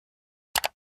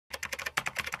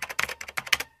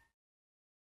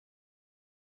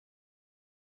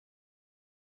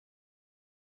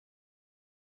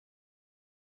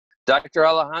Dr.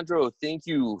 Alejandro, thank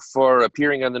you for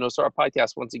appearing on the NOSARA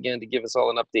podcast once again to give us all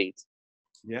an update.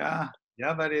 Yeah,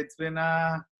 yeah, but it's been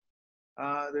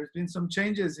there's been some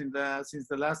changes in the since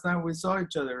the last time we saw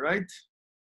each other, right?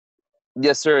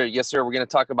 Yes, sir. Yes, sir. We're going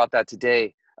to talk about that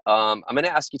today. I'm going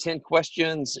to ask you 10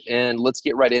 questions and let's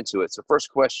get right into it. So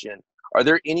first question, are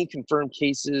there any confirmed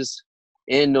cases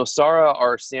in Nosara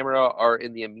or Samara or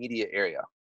in the immediate area?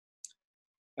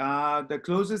 The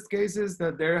closest cases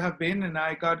that there have been, and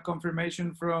I got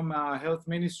confirmation from Health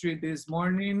Ministry this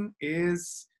morning,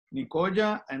 is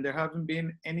Nicoya, and there haven't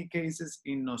been any cases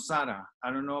in Nosara.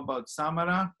 I don't know about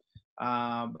Samara,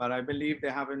 but I believe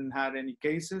they haven't had any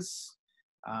cases.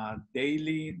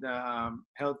 Daily, the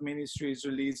Health Ministry is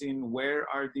releasing where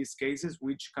are these cases,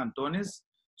 which cantones.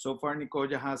 So far,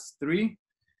 Nicoya has 3,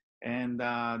 and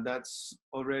that's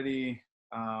already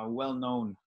well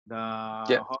known. Yeah,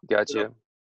 The gotcha.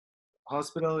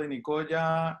 hospital in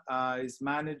Nicoya is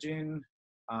managing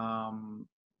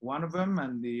one of them,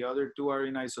 and the other 2 are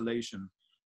in isolation.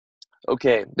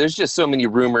 Okay, there's just so many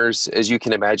rumors, as you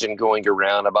can imagine, going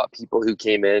around about people who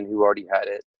came in who already had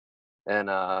it. And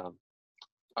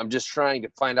I'm just trying to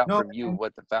find out No, from you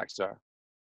what the facts are.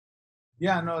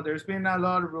 yeah, no, there's been a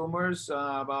lot of rumors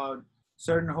about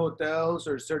certain hotels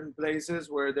or certain places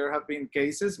where there have been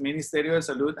cases. Ministerio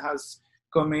de Salud has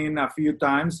come in a few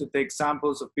times to take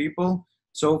samples of people.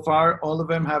 So far, all of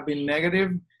them have been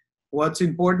negative. What's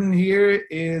important here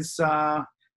is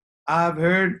I've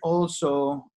heard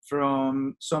also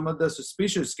from some of the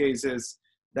suspicious cases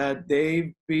that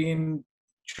they've been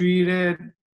treated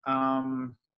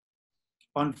um,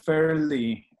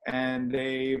 unfairly, and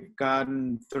they've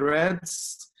gotten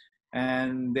threats,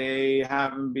 and they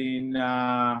haven't been,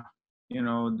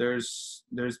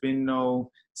 there's been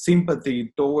no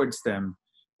sympathy towards them.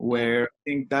 Where I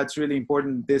think that's really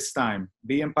important this time.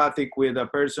 Be empathic with a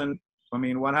person. I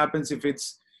mean, what happens if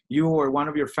it's you or one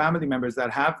of your family members that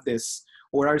have this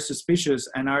or are suspicious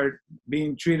and are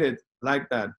being treated like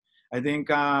that? I think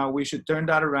we should turn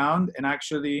that around and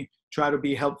actually try to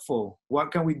be helpful.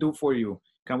 What can we do for you?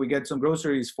 Can we get some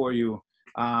groceries for you?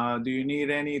 Do you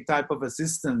need any type of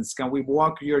assistance? Can we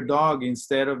walk your dog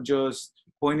instead of just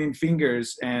pointing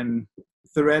fingers and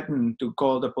threaten to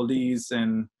call the police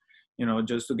and,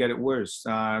 just to get it worse?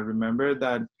 Remember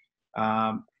that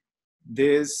um,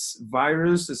 this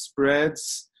virus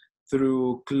spreads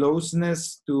through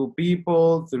closeness to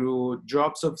people, through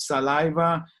drops of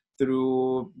saliva,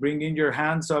 through bringing your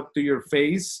hands up to your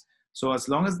face. So as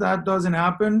long as that doesn't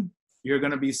happen, you're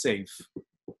going to be safe.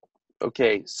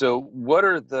 Okay, so what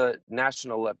are the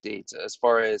national updates as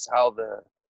far as how the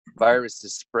virus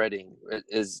is spreading?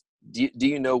 Do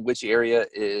you know which area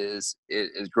is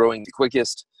growing the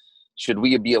quickest? Should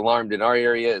we be alarmed in our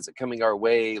area? Is it coming our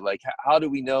way? Like, how do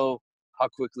we know how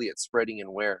quickly it's spreading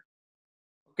and where?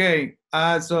 Okay,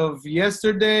 as of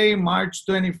yesterday, March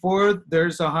 24th,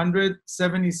 there's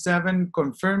 177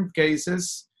 confirmed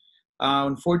cases.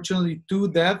 Unfortunately, 2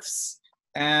 deaths.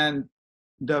 And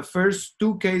the first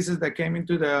 2 cases that came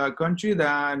into the country,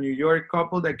 the New York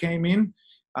couple that came in,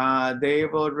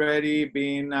 they've already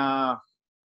been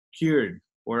cured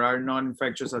or are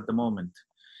non-infectious at the moment.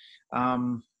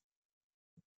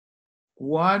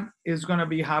 What is going to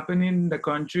be happening in the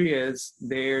country is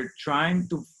they're trying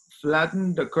to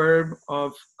flatten the curve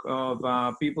of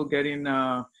people getting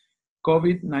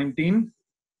COVID-19,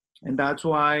 and that's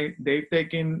why they've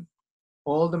taken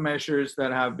all the measures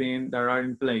that are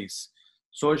in place: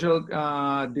 social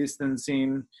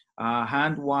distancing,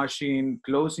 hand washing,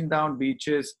 closing down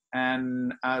beaches,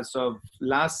 and as of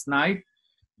last night,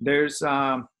 there's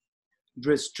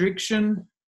restriction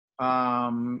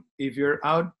if you're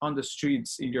out on the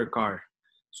streets in your car.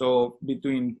 So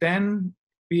between 10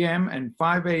 p.m. and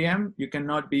 5 a.m., you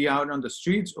cannot be out on the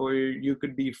streets, or you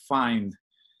could be fined.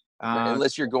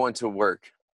 Unless you're going to work.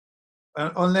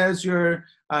 Unless you're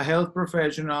a health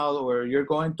professional, or you're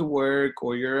going to work,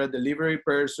 or you're a delivery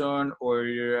person, or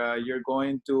you're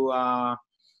going to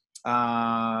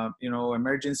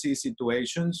emergency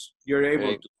situations, you're able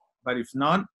Right. to. But if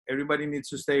not, everybody needs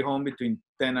to stay home between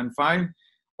 10 and 5.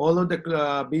 All of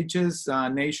the beaches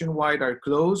nationwide are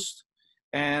closed.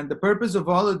 And the purpose of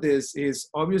all of this is,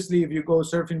 obviously, if you go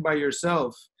surfing by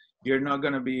yourself, you're not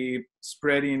going to be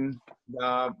spreading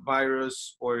the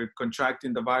virus or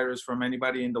contracting the virus from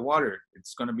anybody in the water.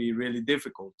 It's going to be really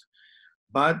difficult.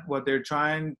 But what they're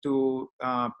trying to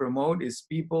promote is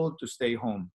people to stay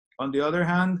home. On the other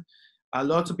hand,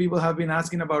 lots of people have been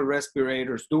asking about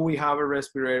respirators. Do we have a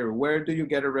respirator? Where do you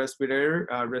get a respirator?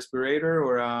 A respirator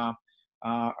or a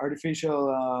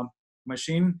artificial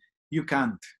machine? You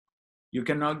can't. You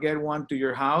cannot get one to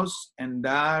your house, and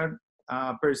that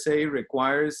per se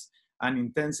requires an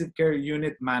intensive care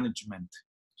unit management.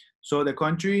 So the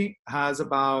country has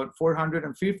about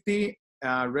 450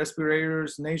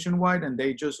 respirators nationwide, and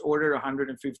they just ordered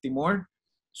 150 more.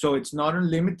 So it's not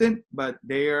unlimited, but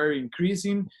they are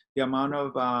increasing the amount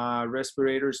of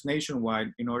respirators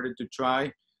nationwide in order to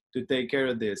try to take care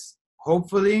of this.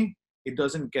 Hopefully, it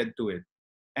doesn't get to it.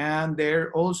 And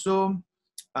they're also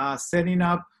setting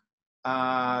up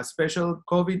a special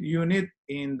COVID unit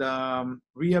in the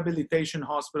rehabilitation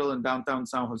hospital in downtown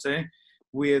San Jose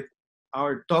with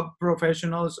our top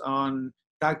professionals on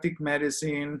tactic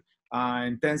medicine,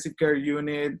 intensive care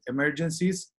unit,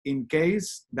 emergencies, in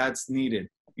case that's needed,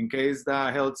 in case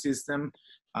the health system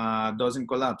doesn't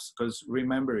collapse. Because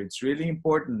remember, it's really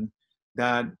important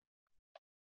that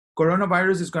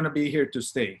coronavirus is going to be here to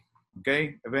stay.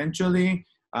 Okay, eventually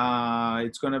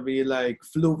it's going to be like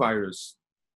flu virus.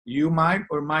 You might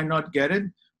or might not get it,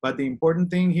 but the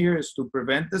important thing here is to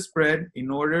prevent the spread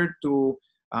in order to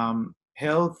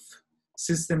health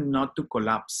system not to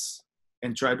collapse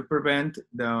and try to prevent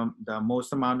the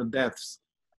most amount of deaths,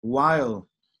 while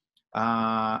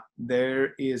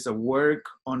there is a work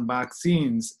on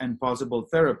vaccines and possible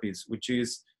therapies, which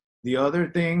is the other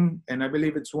thing, and I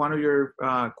believe it's one of your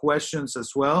questions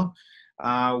as well,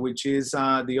 which is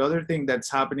the other thing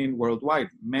that's happening worldwide.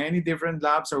 Many different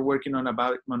labs are working on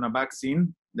a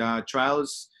vaccine. The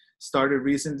trials started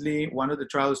recently. One of the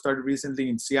trials started recently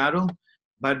in Seattle,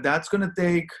 but that's going to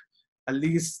take at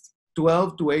least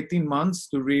 12 to 18 months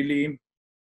to really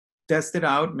test it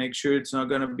out, make sure it's not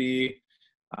going to be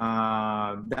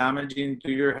damaging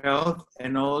to your health,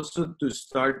 and also to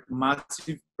start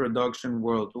massive production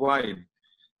worldwide.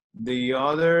 The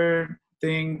other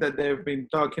thing that they've been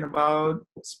talking about,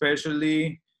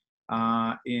 especially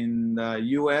in the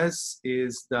US,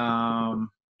 is the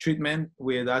treatment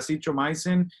with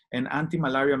azithromycin and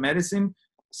anti-malaria medicine.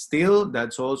 Still,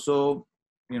 that's also,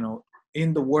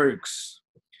 in the works.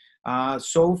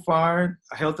 So far,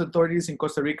 health authorities in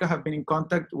Costa Rica have been in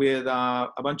contact with a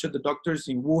bunch of the doctors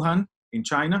in Wuhan, in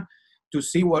China, to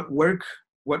see what worked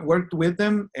with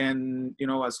them, and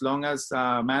as long as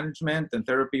management and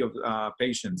therapy of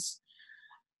patients.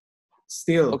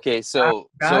 Still, okay,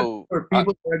 for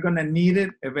people that are gonna need it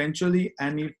eventually,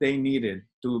 and if they need it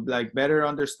to better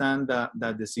understand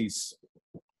the disease.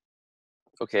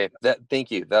 Okay, thank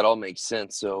you. That all makes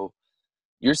sense. So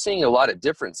you're seeing a lot of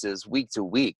differences week to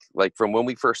week, like from when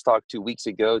we first talked 2 weeks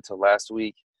ago to last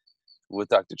week with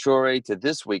Dr. Troy to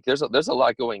this week. There's a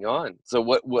lot going on. So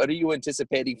what are you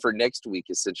anticipating for next week,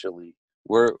 essentially?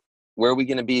 Where are we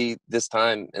going to be this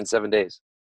time in 7 days?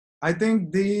 I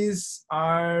think these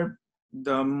are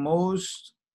the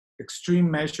most extreme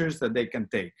measures that they can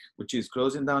take, which is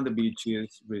closing down the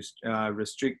beaches,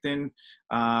 restricting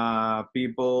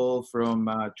people from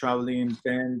traveling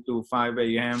 10 to 5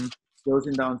 a.m.,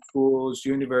 closing down schools,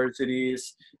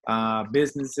 universities,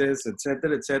 businesses,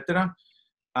 etc.,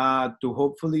 to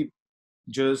hopefully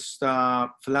just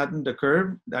flatten the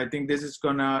curve. I think this is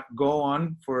gonna go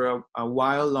on for a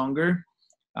while longer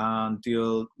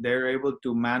until they're able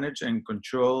to manage and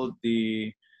control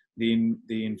the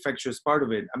infectious part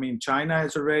of it. I mean, China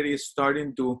is already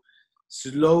starting to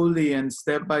slowly and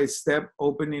step by step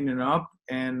opening it up,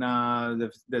 and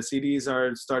the cities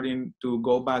are starting to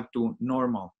go back to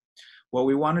normal. What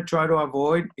we want to try to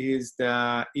avoid is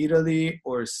the Italy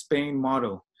or Spain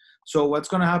model. So what's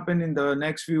going to happen in the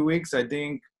next few weeks, I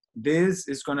think this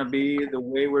is going to be the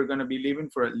way we're going to be living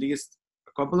for at least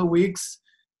a couple of weeks,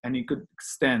 and it could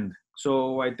extend.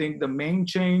 So I think the main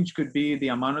change could be the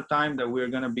amount of time that we're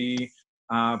going to be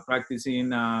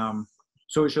practicing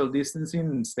social distancing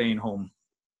and staying home.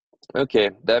 Okay,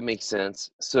 that makes sense.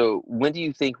 So when do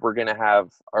you think we're going to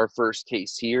have our first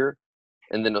case here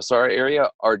in the Nosara area,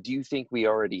 or do you think we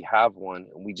already have one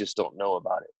and we just don't know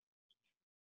about it?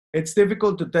 It's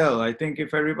difficult to tell. I think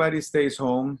if everybody stays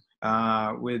home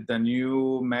with the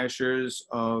new measures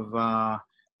of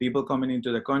people coming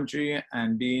into the country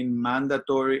and being in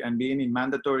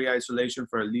mandatory isolation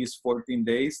for at least 14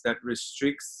 days, that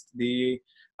restricts the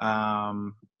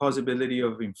possibility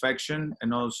of infection,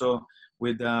 and also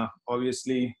with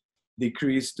obviously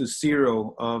decrease to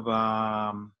zero of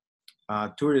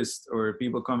tourists or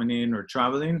people coming in or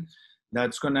traveling.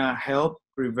 That's gonna help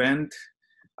prevent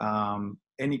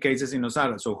any cases in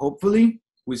Nosara. So hopefully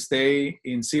we stay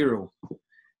in zero.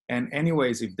 And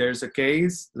anyways, if there's a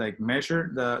case, the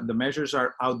measures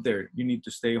are out there. You need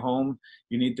to stay home.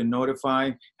 You need to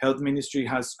notify. Health Ministry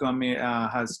has come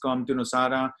to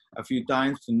Nosara a few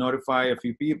times to notify a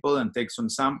few people and take some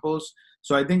samples.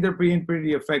 So I think they're being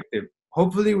pretty effective.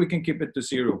 Hopefully we can keep it to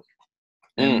zero.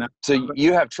 And So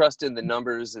you have trust in the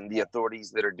numbers and the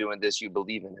authorities that are doing this. You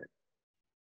believe in it.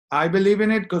 I believe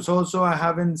in it because also I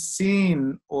haven't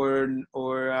seen or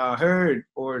heard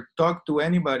or talked to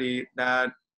anybody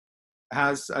that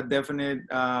has a definite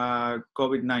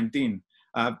COVID-19.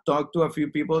 I've talked to a few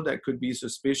people that could be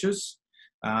suspicious.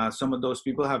 Some of those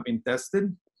people have been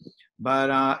tested,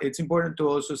 but it's important to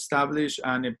also establish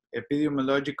an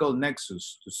epidemiological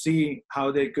nexus to see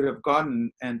how they could have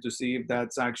gotten and to see if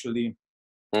that's actually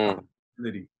a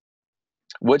possibility.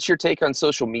 What's your take on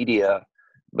social media,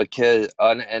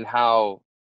 and how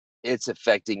it's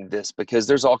affecting this? Because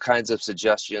there's all kinds of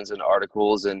suggestions and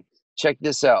articles, and check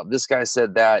this out. This guy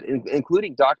said that,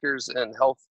 including doctors and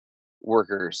health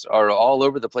workers are all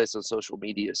over the place on social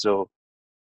media. So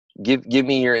give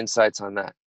me your insights on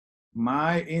that.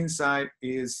 My insight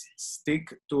is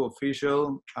stick to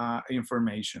official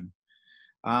information.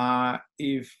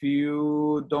 If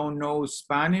you don't know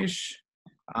Spanish,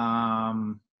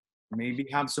 maybe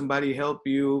have somebody help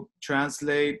you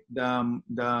translate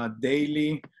the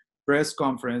daily press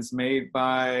conference made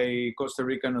by Costa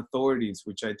Rican authorities,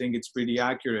 which I think it's pretty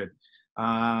accurate.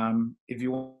 If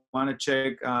you want to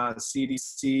check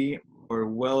CDC or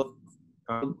World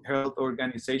Health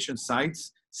Organization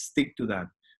sites, stick to that.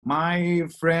 My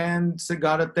friend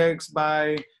got a text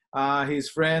by his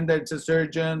friend that's a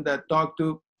surgeon that talked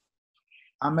to.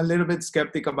 I'm a little bit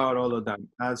skeptic about all of that,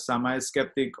 as am I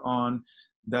skeptic on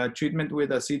the treatment with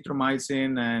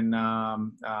azithromycin and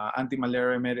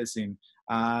anti-malaria medicine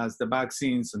as the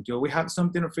vaccines until we have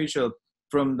something official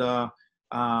from the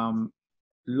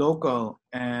local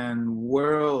and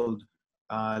world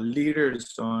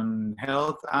leaders on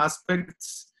health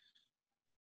aspects.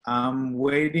 I'm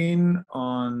waiting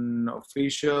on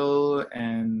official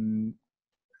and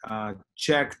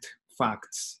checked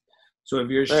facts. So if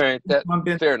you're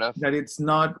something fair enough that it's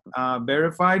not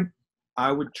verified,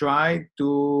 I would try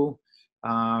to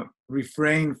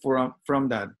refrain from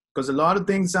that, because a lot of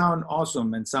things sound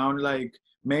awesome and sound like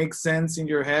make sense in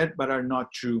your head but are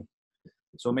not true.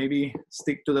 So maybe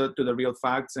stick to the real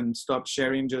facts and stop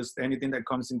sharing just anything that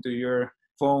comes into your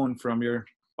phone from your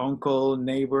uncle,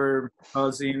 neighbor,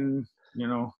 cousin,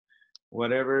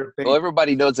 whatever. Well,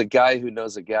 everybody knows a guy who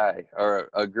knows a guy, or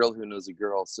a girl who knows a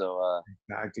girl. So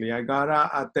exactly. I got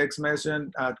a text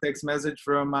message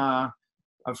from a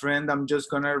friend. I'm just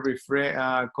gonna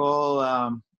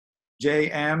call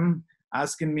JM,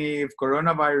 asking me if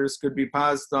coronavirus could be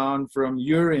passed on from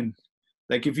urine.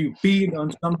 Like if you peed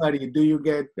on somebody, do you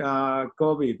get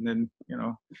COVID? And it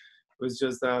was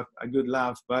just a good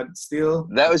laugh, but still.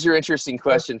 That was your interesting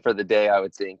question for the day, I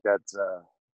would think. That's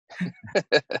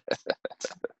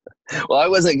well, I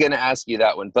wasn't going to ask you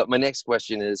that one, but my next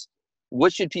question is,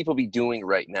 what should people be doing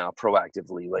right now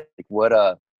proactively? Like what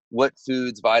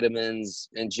foods, vitamins,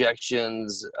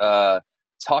 injections,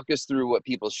 talk us through what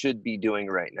people should be doing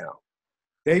right now.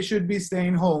 They should be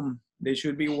staying home. They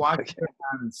should be washing their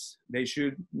hands. They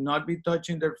should not be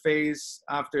touching their face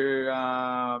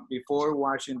before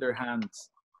washing their hands.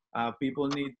 People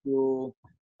need to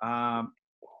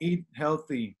eat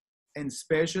healthy, and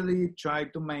especially try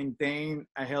to maintain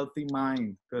a healthy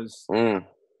mind, because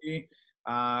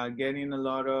getting a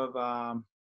lot of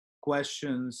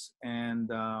questions and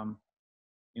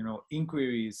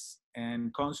inquiries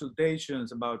and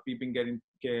consultations about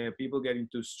people getting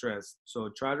too stressed. So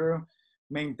try to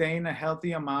maintain a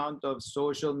healthy amount of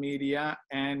social media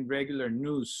and regular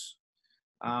news.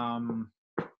 Try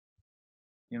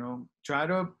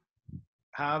to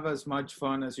have as much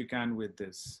fun as you can with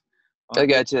this. I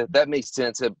gotcha. That makes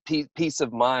sense. A peace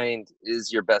of mind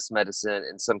is your best medicine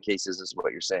in some cases, is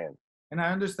what you're saying. And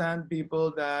I understand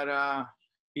people that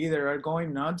either are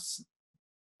going nuts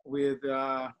with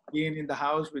being in the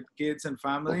house with kids and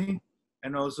family,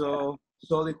 and also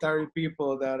solitary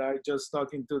people that are just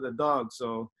talking to the dog.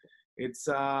 So it's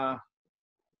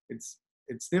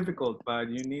difficult, but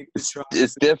you need to try.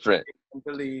 It's different.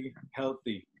 Mentally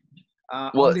healthy.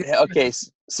 Well, okay.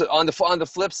 So on the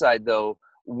flip side, though,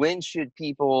 when should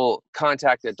people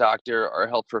contact a doctor or a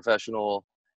health professional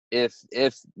if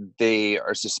they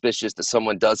are suspicious that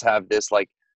someone does have this? Like,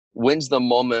 when's the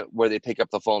moment where they pick up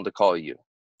the phone to call you?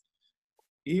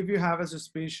 If you have a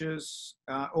suspicious,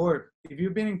 or if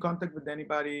you've been in contact with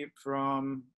anybody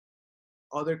from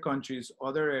other countries,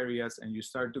 other areas, and you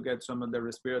start to get some of the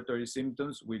respiratory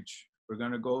symptoms, which we're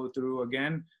going to go through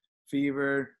again: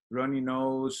 fever, runny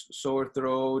nose, sore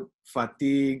throat,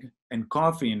 fatigue, and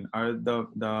coughing are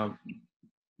the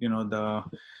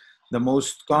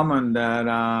most common that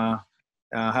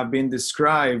have been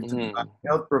described by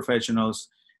health professionals.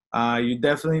 you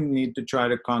definitely need to try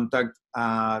to contact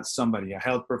somebody, a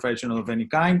health professional of any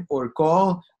kind, or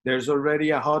call. There's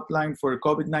already a hotline for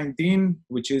COVID-19,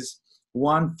 which is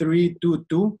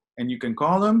 1322, and you can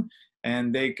call them,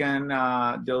 and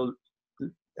they'll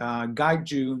guide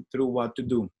you through what to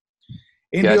do.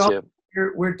 In the office,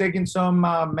 Gotcha. we're taking some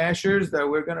measures that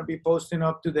we're going to be posting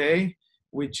up today,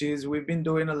 which is we've been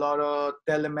doing a lot of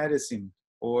telemedicine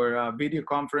or video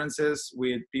conferences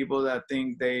with people that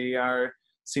think they are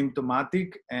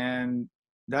symptomatic, and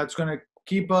that's going to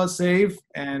keep us safe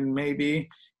and maybe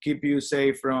keep you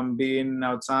safe from being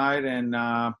outside and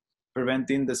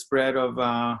preventing the spread of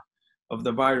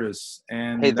the virus. Hey,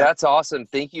 And that's awesome.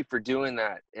 Thank you for doing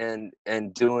that and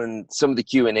doing some of the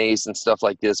Q&As and stuff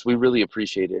like this. We really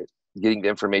appreciate it, getting the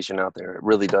information out there. It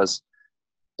really does.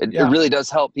 It yeah, really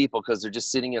does help people because they're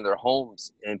just sitting in their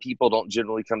homes, and people don't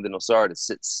generally come to Nosara to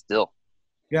sit still.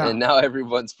 yeah. And now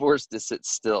everyone's forced to sit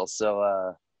still.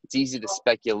 So it's easy to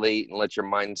speculate and let your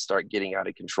mind start getting out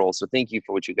of control. So thank you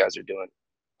for what you guys are doing.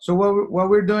 So what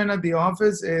we're doing at the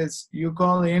office is you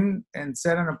call in and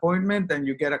set an appointment and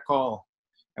you get a call.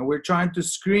 And we're trying to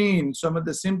screen some of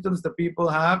the symptoms that people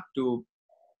have to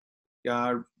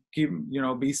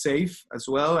be safe as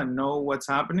well and know what's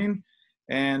happening,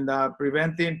 and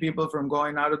preventing people from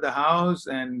going out of the house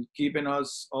and keeping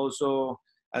us also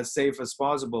as safe as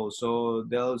possible. So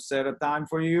they'll set a time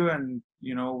for you, and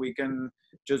we can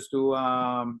just do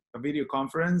a video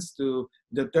conference to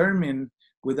determine,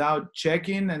 without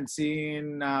checking and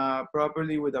seeing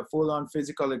properly with a full-on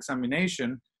physical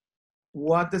examination,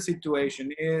 what the situation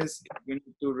is. You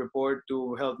need to report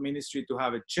to health ministry to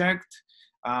have it checked,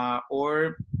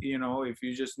 or if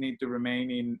you just need to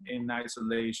remain in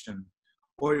isolation,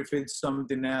 or if it's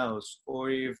something else,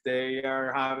 or if they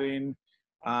are having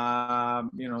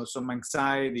some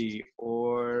anxiety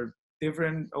or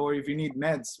different, or if you need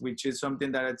meds, which is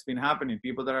something that has been happening.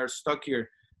 People that are stuck here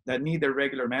that need their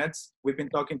regular meds, we've been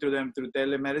talking to them through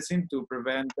telemedicine to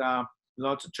prevent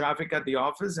lots of traffic at the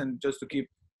office and just to keep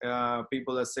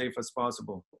people as safe as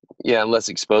possible. Yeah, less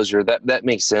exposure. That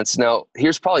makes sense. Now,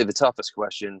 here's probably the toughest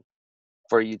question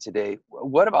for you today.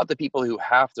 What about the people who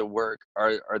have to work?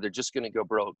 Are they just going to go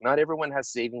broke? Not everyone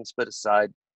has savings put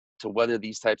aside to weather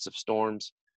these types of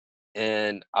storms.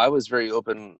 And I was very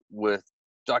open with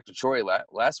Dr. Troy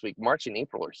last week. March and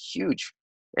April are huge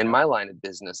in my line of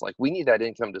business. Like, we need that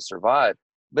income to survive.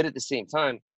 But at the same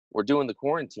time, we're doing the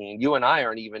quarantine. You and I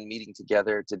aren't even meeting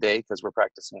together today because we're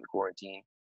practicing the quarantine.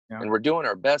 Yeah. And we're doing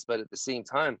our best. But at the same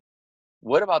time,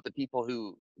 what about the people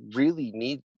who really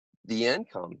need the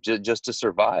income just to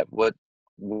survive? What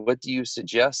do you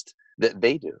suggest that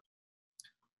they do?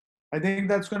 I think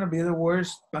that's going to be the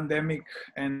worst pandemic,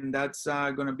 and that's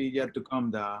going to be yet to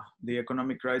come. The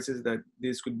economic crisis that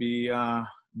this could be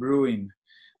brewing.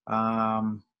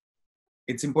 Um,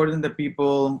 it's important that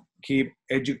people keep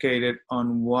educated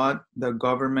on what the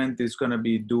government is going to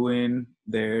be doing,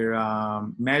 their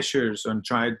measures on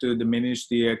trying to diminish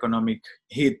the economic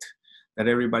hit that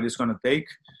everybody's going to take.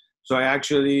 So I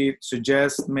actually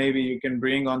suggest maybe you can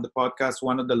bring on the podcast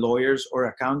one of the lawyers or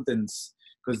accountants,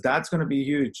 because that's going to be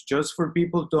huge, just for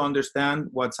people to understand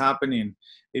what's happening.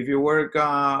 If you work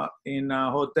in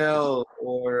a hotel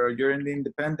or you're an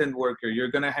independent worker, you're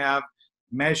going to have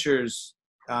measures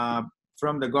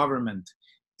from the government.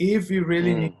 If you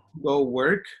really need to go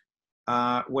work,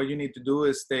 what you need to do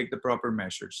is take the proper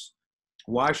measures.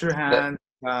 Wash your That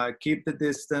hands, keep the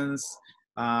distance,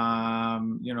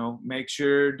 make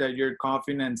sure that you're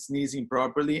coughing and sneezing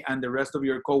properly, and the rest of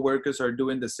your coworkers are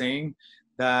doing the same.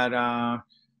 That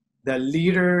the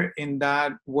leader in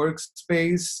that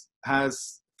workspace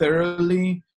has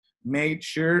thoroughly made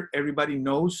sure everybody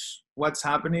knows what's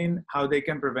happening, how they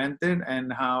can prevent it,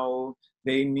 and how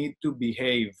they need to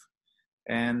behave.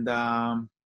 And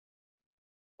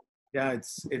yeah,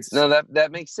 it's no,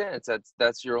 that makes sense.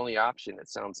 That's your only option, it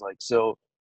sounds like. So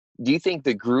do you think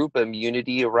the group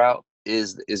immunity route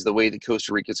is the way that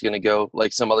Costa Rica is going to go,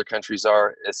 like some other countries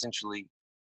are? Essentially,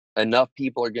 enough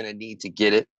people are going to need to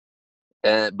get it,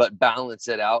 but balance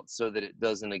it out so that it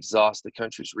doesn't exhaust the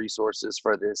country's resources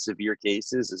for the severe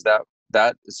cases. Is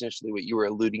that essentially what you were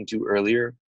alluding to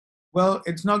earlier? Well,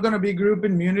 it's not going to be group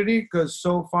immunity because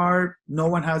so far no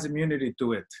one has immunity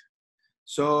to it.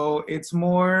 So it's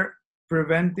more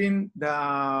preventing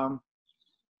the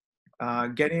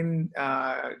getting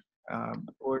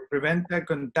or prevent the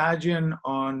contagion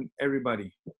on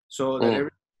everybody, so that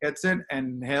everybody gets it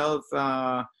and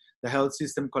the health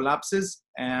system collapses,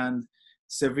 and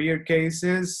severe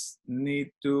cases need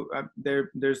to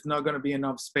there's not going to be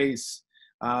enough space.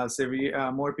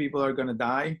 More people are going to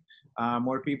die.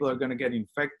 more people are going to get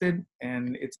infected,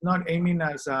 and it's not aiming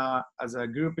as a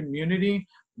group immunity,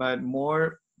 but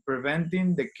more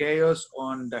preventing the chaos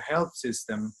on the health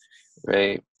system.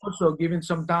 Right. Also giving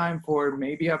some time for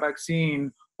maybe a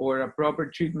vaccine or a proper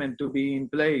treatment to be in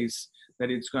place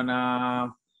that it's gonna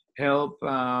help,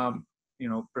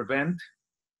 prevent,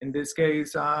 in this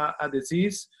case, a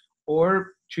disease,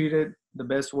 or treat it the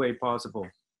best way possible.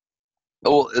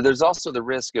 Well, there's also the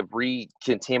risk of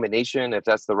recontamination, if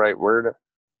that's the right word,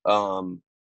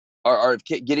 or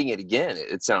getting it again.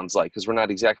 It sounds like, because we're not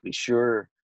exactly sure.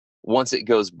 Once it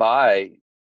goes by,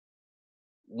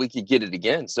 we could get it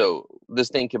again. So this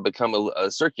thing could become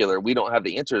a circular. We don't have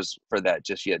the answers for that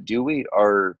just yet, do we?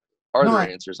 Or are No, there I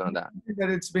answers on that? think that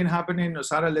it's been happening in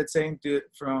Nosara, let's say,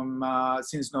 from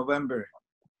since November.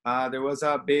 There was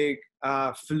a big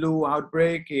flu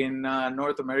outbreak in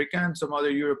North America and some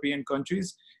other European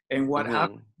countries. And what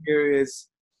happened here is,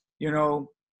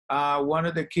 one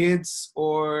of the kids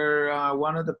or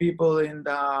one of the people in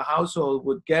the household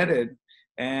would get it,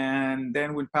 and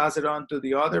then would pass it on to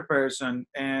the other person.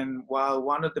 And while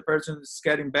one of the persons is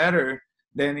getting better,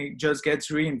 then it just gets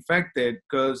reinfected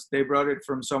because they brought it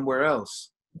from somewhere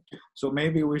else. So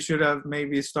maybe we should have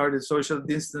maybe started social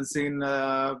distancing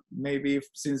maybe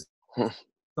since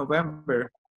November.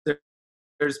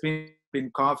 There's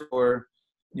been cough for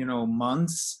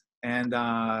months, and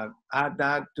add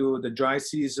that to the dry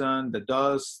season, the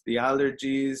dust, the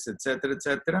allergies,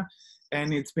 etc.,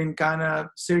 and it's been kind of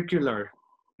circular.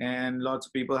 And lots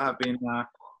of people have been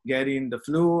getting the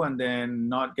flu, and then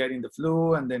not getting the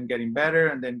flu, and then getting better,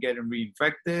 and then getting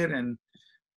reinfected. And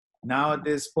now at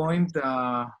this point,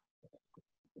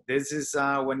 this is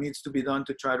what needs to be done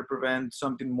to try to prevent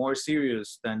something more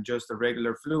serious than just a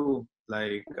regular flu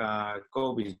like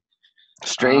COVID.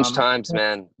 Strange times,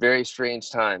 man. Very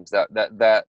strange times. That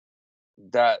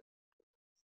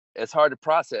it's hard to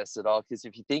process it all, because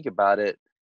if you think about it,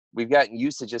 we've gotten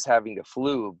used to just having the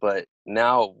flu, but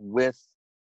now with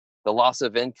the loss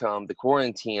of income, the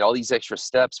quarantine, all these extra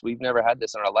steps, we've never had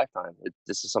this in our lifetime.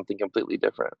 This is something completely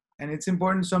different. And it's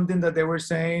important, something that they were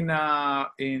saying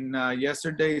in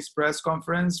yesterday's press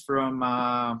conference from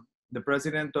the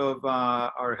president of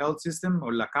our health system,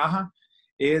 or La Caja,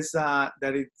 is that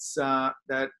it's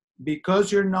that because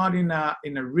you're not in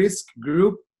a risk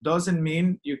group doesn't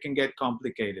mean you can get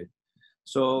complicated.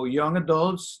 So young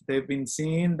adults, they've been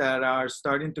seeing that are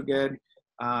starting to get,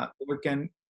 we can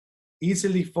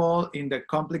easily fall in the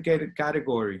complicated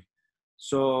category.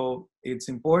 So it's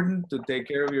important to take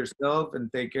care of yourself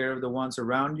and take care of the ones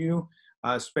around you,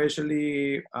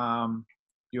 especially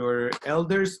your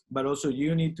elders, but also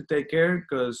you need to take care,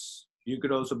 because you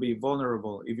could also be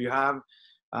vulnerable. If you have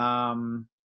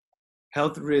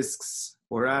health risks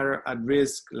or are at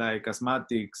risk, like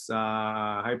asthmatics,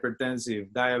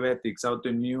 hypertensive, diabetics,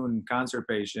 autoimmune, cancer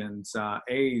patients,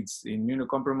 AIDS,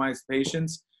 immunocompromised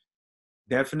patients,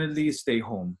 definitely stay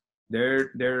home.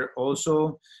 They're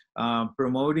also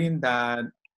promoting that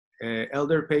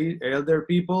elder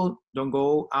people don't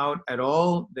go out at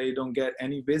all. They don't get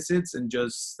any visits and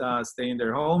just stay in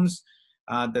their homes.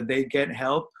 That they get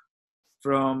help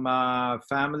from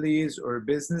families or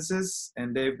businesses,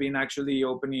 and they've been actually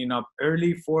opening up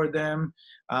early for them.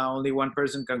 Only one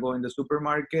person can go in the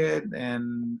supermarket,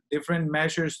 and different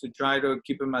measures to try to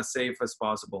keep them as safe as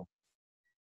possible.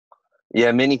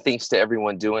 Yeah, many thanks to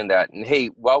everyone doing that. And hey,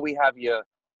 while we have you,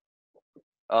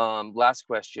 last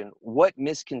question, what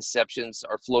misconceptions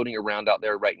are floating around out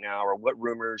there right now, or what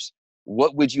rumors,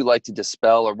 what would you like to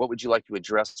dispel, or what would you like to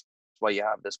address while you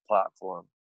have this platform?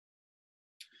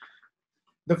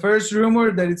 The first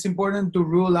rumor that it's important to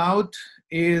rule out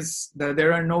is that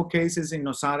there are no cases in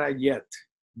Nosara yet.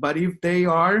 But if they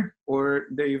are, or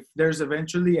if there's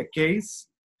eventually a case,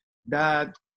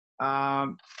 that,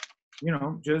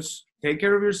 just take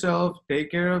care of yourself, take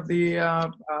care of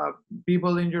the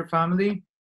people in your family,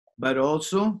 but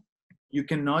also you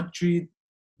cannot treat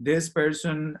this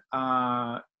person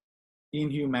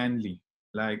inhumanly.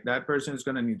 Like, that person is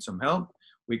going to need some help.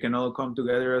 We can all come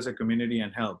together as a community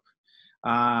and help.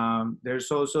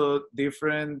 There's also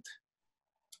different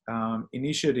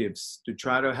initiatives to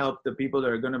try to help the people that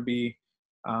are going to be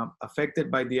affected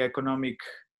by the economic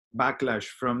backlash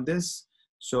from this.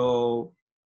 So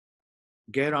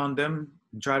get on them,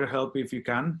 try to help if you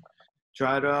can.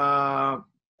 Try to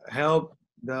help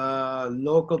the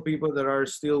local people that are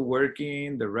still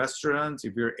working, the restaurants,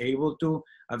 if you're able to.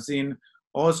 I've seen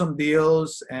awesome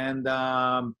deals and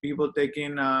people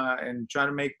taking and trying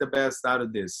to make the best out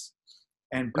of this.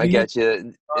 And please, I get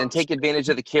you. And take advantage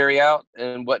of the carry out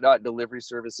and whatnot, delivery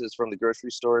services from the grocery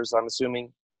stores, I'm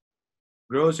assuming.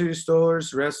 grocery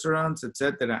stores, restaurants,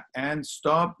 etc., and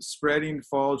stop spreading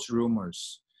false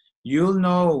rumors. You'll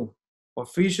know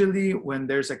officially when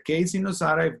there's a case in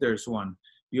Nosara, if there's one.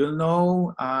 You'll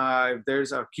know if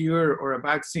there's a cure or a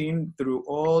vaccine through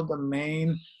all the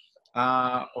main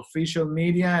official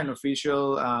media and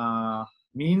official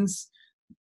means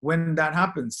when that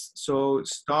happens. So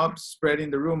stop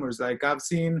spreading the rumors. Like I've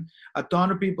seen a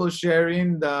ton of people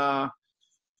sharing a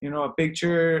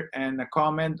picture and a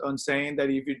comment on saying that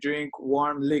if you drink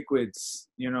warm liquids,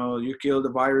 you kill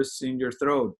the virus in your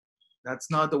throat.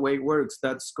 That's not the way it works.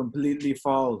 That's completely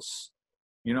false.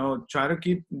 Try to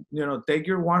keep, take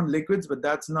your warm liquids, but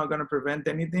that's not going to prevent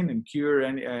anything and cure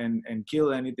and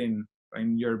kill anything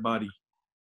in your body.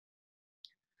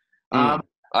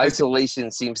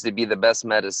 Isolation seems to be the best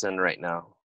medicine right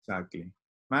now. Exactly.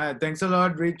 Man, thanks a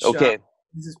lot, Rich. Okay.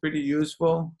 This is pretty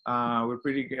useful. We're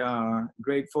pretty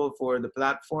grateful for the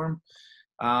platform.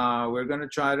 We're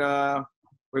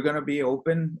gonna be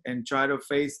open and try to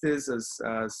face this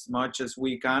as much as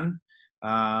we can.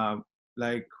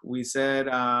 Like we said,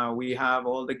 we have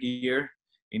all the gear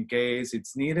in case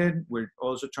it's needed. We're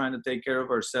also trying to take care of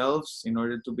ourselves in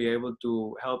order to be able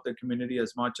to help the community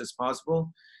as much as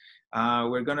possible.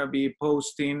 We're gonna be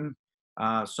posting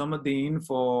some of the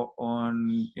info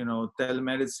on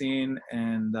telemedicine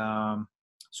and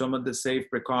some of the safe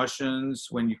precautions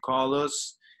when you call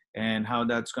us and how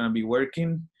that's going to be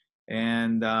working.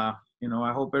 And I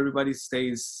hope everybody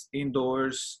stays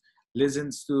indoors,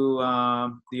 listens to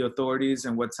the authorities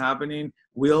and what's happening.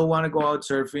 We all want to go out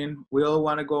surfing. We all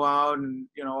want to go out and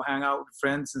hang out with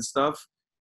friends and stuff.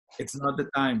 It's not the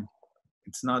time.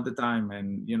 It's not the time.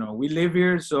 And we live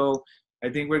here, so I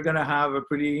think we're gonna have a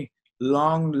pretty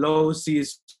long, low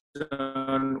season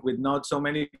with not so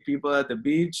many people at the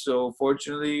beach. So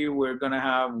fortunately, we're going to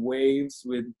have waves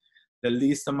with the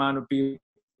least amount of people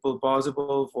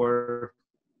possible for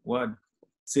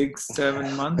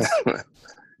 6-7 months.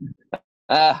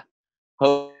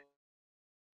 Hope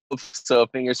so.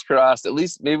 Fingers crossed. At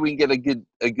least maybe we can get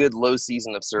a good low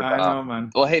season of surf. I know,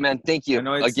 man. Well, hey, man, thank you. I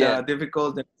know it's again.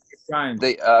 difficult. And trying.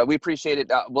 We appreciate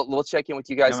it. We'll check in with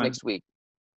you guys next week.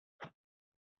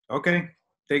 Okay.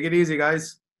 Take it easy,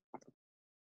 guys.